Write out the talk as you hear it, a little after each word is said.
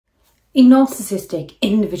A narcissistic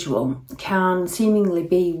individual can seemingly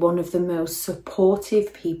be one of the most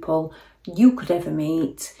supportive people you could ever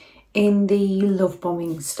meet in the love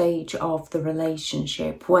bombing stage of the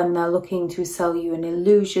relationship, when they're looking to sell you an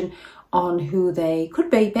illusion on who they could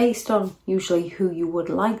be based on usually who you would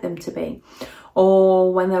like them to be,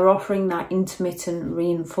 or when they're offering that intermittent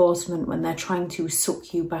reinforcement, when they're trying to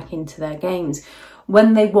suck you back into their games,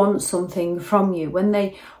 when they want something from you, when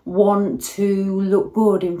they want to look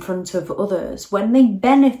good in front of others, when they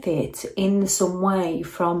benefit in some way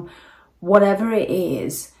from whatever it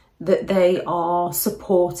is that they are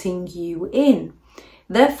supporting you in.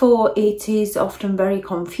 Therefore, it is often very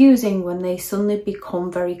confusing when they suddenly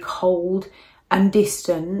become very cold and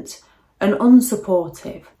distant and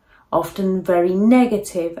unsupportive, often very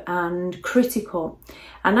negative and critical.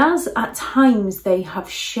 And as at times they have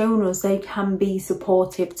shown us they can be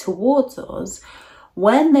supportive towards us,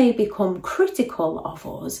 when they become critical of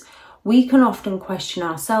us, we can often question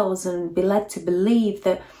ourselves and be led to believe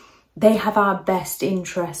that they have our best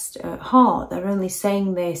interest at heart. They're only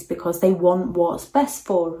saying this because they want what's best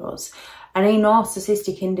for us. And a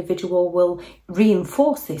narcissistic individual will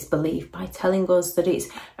reinforce this belief by telling us that it's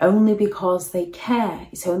only because they care.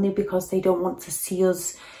 It's only because they don't want to see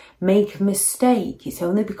us make a mistake. It's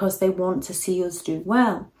only because they want to see us do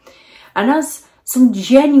well. And as some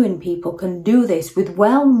genuine people can do this with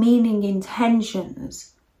well-meaning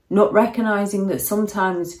intentions, not recognizing that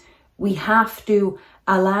sometimes we have to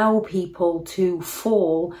allow people to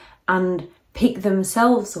fall and pick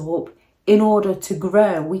themselves up in order to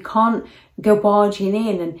grow. We can't go barging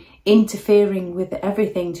in and interfering with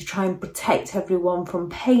everything to try and protect everyone from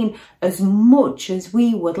pain as much as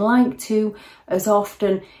we would like to. As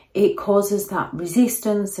often it causes that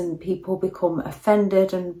resistance and people become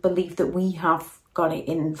offended and believe that we have got it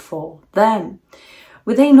in for them.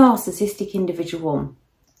 With a narcissistic individual,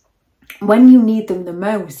 when you need them the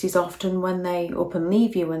most is often when they up and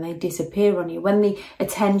leave you, when they disappear on you, when the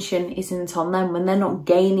attention isn't on them, when they're not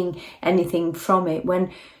gaining anything from it,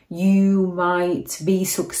 when you might be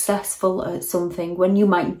successful at something, when you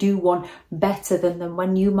might do one better than them,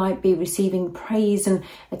 when you might be receiving praise and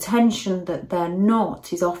attention that they're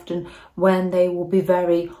not, is often when they will be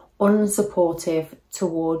very unsupportive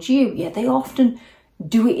towards you. Yet they often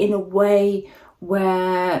do it in a way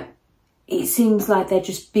where it seems like they're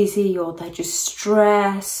just busy or they're just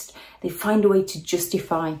stressed. They find a way to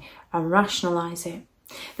justify and rationalise it.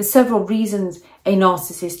 There's several reasons a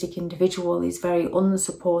narcissistic individual is very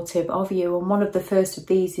unsupportive of you, and one of the first of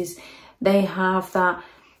these is they have that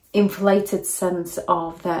inflated sense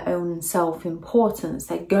of their own self-importance.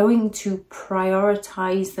 They're going to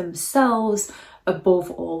prioritise themselves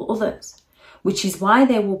above all others, which is why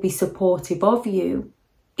they will be supportive of you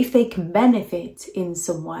if they can benefit in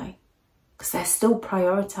some way, because they're still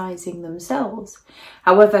prioritising themselves.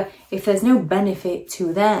 However, if there's no benefit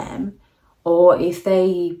to them, or if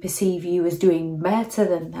they perceive you as doing better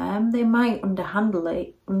than them, they might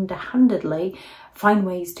underhandedly find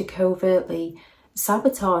ways to covertly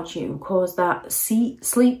sabotage you, cause that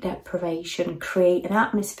sleep deprivation, create an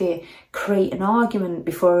atmosphere, create an argument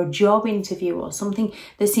before a job interview or something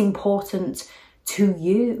that's important to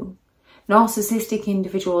you. Narcissistic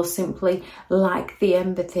individuals simply lack the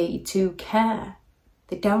empathy to care.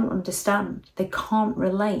 They don't understand. They can't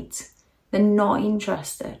relate. They're not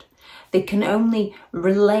interested. They can only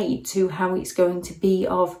relate to how it's going to be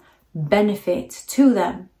of benefit to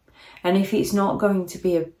them. And if it's not going to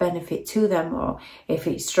be of benefit to them, or if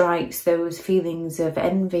it strikes those feelings of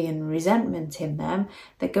envy and resentment in them,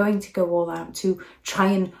 they're going to go all out to try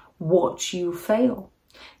and watch you fail.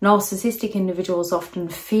 Narcissistic individuals often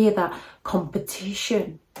fear that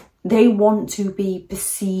competition. They want to be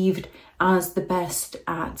perceived as the best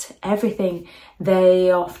at everything.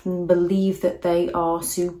 They often believe that they are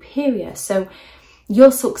superior. So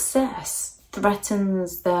your success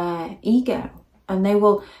threatens their ego, and they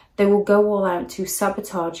will go all out to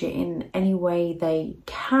sabotage it in any way they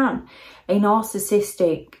can. A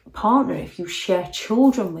narcissistic partner, if you share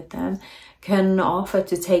children with them, can offer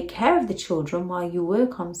to take care of the children while you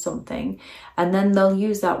work on something, and then they'll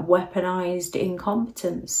use that weaponized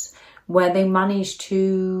incompetence where they manage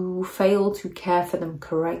to fail to care for them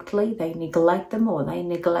correctly. They neglect them, or they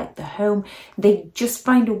neglect the home. They just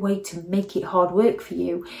find a way to make it hard work for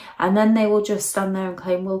you, and then they will just stand there and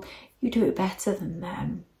claim, well, you do it better than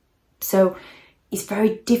them. So it's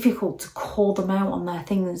very difficult to call them out on the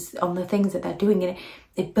things that they're doing, and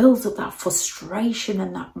it builds up that frustration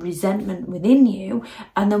and that resentment within you.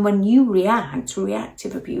 And then when you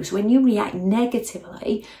reactive abuse, when you react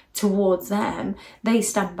negatively towards them, they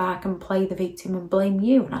stand back and play the victim and blame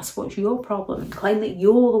you and ask what's your problem and claim that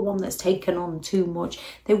you're the one that's taken on too much.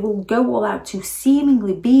 They will go all out to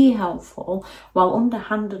seemingly be helpful while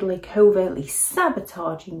underhandedly, covertly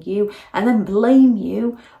sabotaging you, and then blame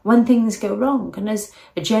you when things go wrong. And as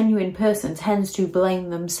a genuine person tends to blame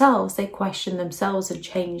themselves, they question themselves and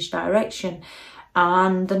change direction,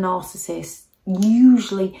 and the narcissist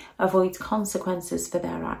usually avoids consequences for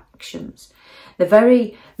their actions. They're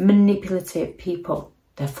very manipulative people,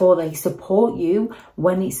 therefore they support you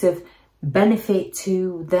when it's of benefit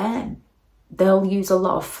to them. They'll use a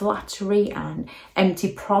lot of flattery and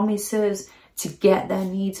empty promises to get their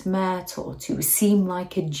needs met or to seem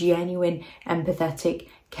like a genuine, empathetic,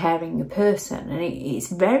 caring person. And it's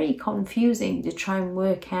very confusing to try and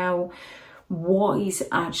work out what is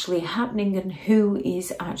actually happening and who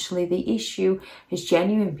is actually the issue, as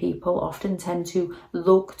genuine people often tend to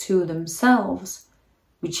look to themselves,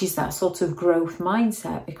 which is that sort of growth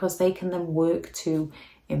mindset, because they can then work to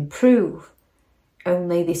improve.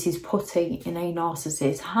 Only this is putting in a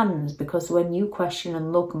narcissist's hands, because when you question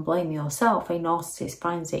and look and blame yourself, a narcissist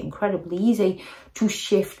finds it incredibly easy to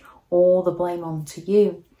shift all the blame onto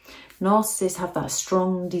you. Narcissists have that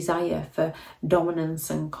strong desire for dominance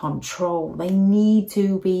and control. They need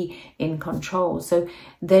to be in control, so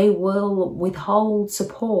they will withhold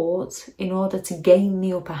support in order to gain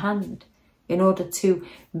the upper hand, in order to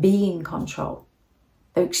be in control.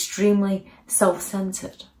 They're extremely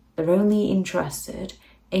self-centered. They're only interested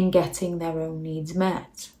in getting their own needs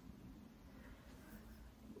met.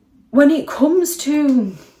 When it comes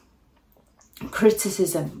to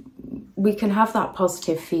criticism, we can have that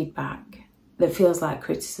positive feedback that feels like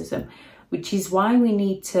criticism, which is why we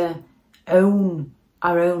need to own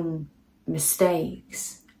our own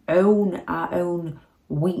mistakes, own our own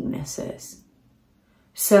weaknesses.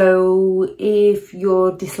 So if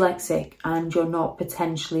you're dyslexic and you're not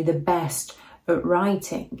potentially the best at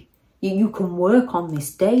writing, you can work on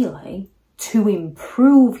this daily to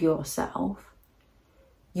improve yourself.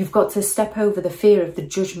 You've got to step over the fear of the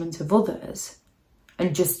judgment of others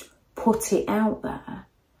and just put it out there.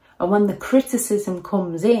 And when the criticism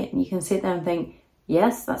comes in, you can sit there and think,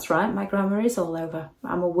 yes, that's right, my grammar is all over.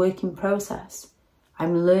 I'm a work in process.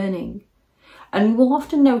 I'm learning. And you will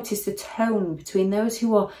often notice the tone between those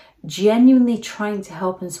who are genuinely trying to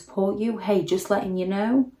help and support you. Hey, just letting you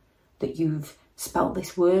know that you've spelt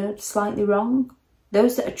this word slightly wrong.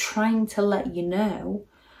 Those that are trying to let you know,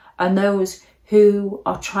 and those who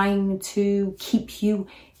are trying to keep you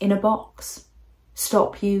in a box,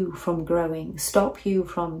 stop you from growing, stop you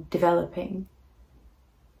from developing.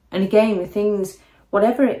 And again, with things,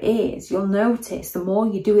 whatever it is, you'll notice the more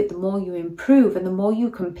you do it, the more you improve, and the more you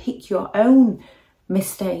can pick your own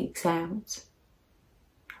mistakes out.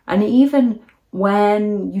 And even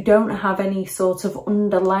when you don't have any sort of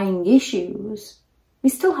underlying issues, we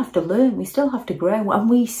still have to learn, we still have to grow, and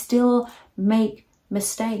we still make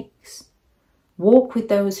mistakes. Walk with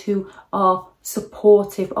those who are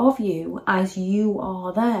supportive of you as you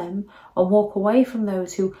are them, and walk away from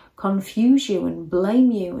those who confuse you and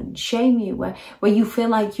blame you and shame you, where you feel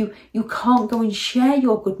like you can't go and share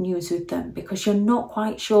your good news with them because you're not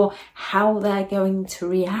quite sure how they're going to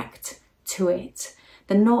react to it.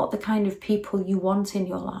 They're not the kind of people you want in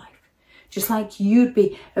your life. Just like you'd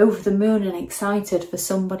be over the moon and excited for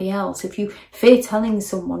somebody else, if you fear telling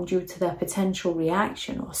someone due to their potential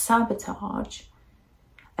reaction or sabotage,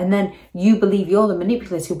 and then you believe you're the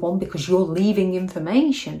manipulative one because you're leaving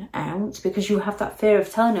information out, because you have that fear of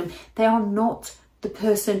telling them, they are not the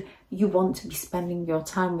person you want to be spending your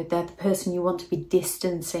time with. They're the person you want to be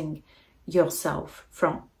distancing yourself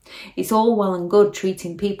from. It's all well and good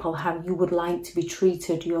treating people how you would like to be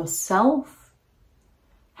treated yourself.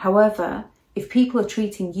 However, if people are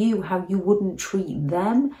treating you how you wouldn't treat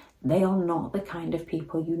them, they are not the kind of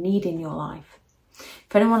people you need in your life.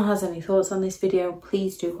 If anyone has any thoughts on this video,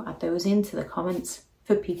 please do add those into the comments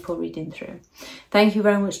for people reading through. Thank you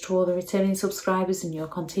very much to all the returning subscribers and your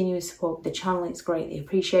continuous support of the channel. It's greatly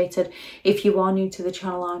appreciated. If you are new to the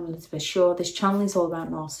channel, I'm Elizabeth Shaw. This channel is all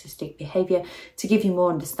about narcissistic behaviour, to give you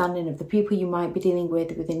more understanding of the people you might be dealing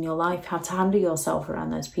with within your life, how to handle yourself around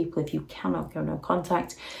those people if you cannot go no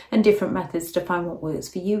contact, and different methods to find what works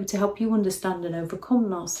for you to help you understand and overcome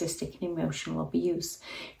narcissistic and emotional abuse.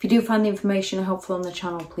 If you do find the information helpful on the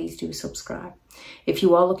channel, please do subscribe. If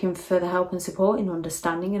you are looking for further help and support in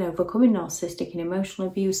understanding and overcoming narcissistic and emotional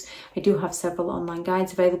abuse, I do have several online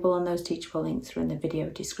guides available, and those teachable links are in the video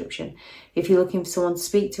description. If you're looking for someone to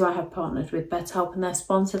speak to, I have partnered with BetterHelp, and their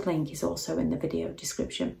sponsored link is also in the video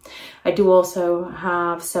description. I do also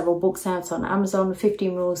have several books out on Amazon: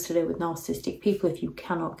 15 Rules to Deal with Narcissistic People If You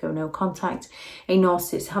Cannot Go No Contact, a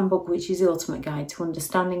Narcissist Handbook, which is the ultimate guide to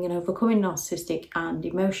understanding and overcoming narcissistic and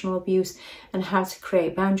emotional abuse, and how to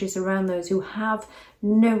create boundaries around those who have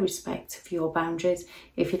no respect for your boundaries.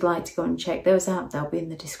 If you'd like to go and check those out, they'll be in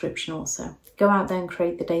the description also. Go out there and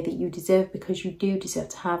create the day that you deserve, because you do deserve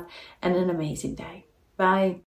to have an amazing day. Bye.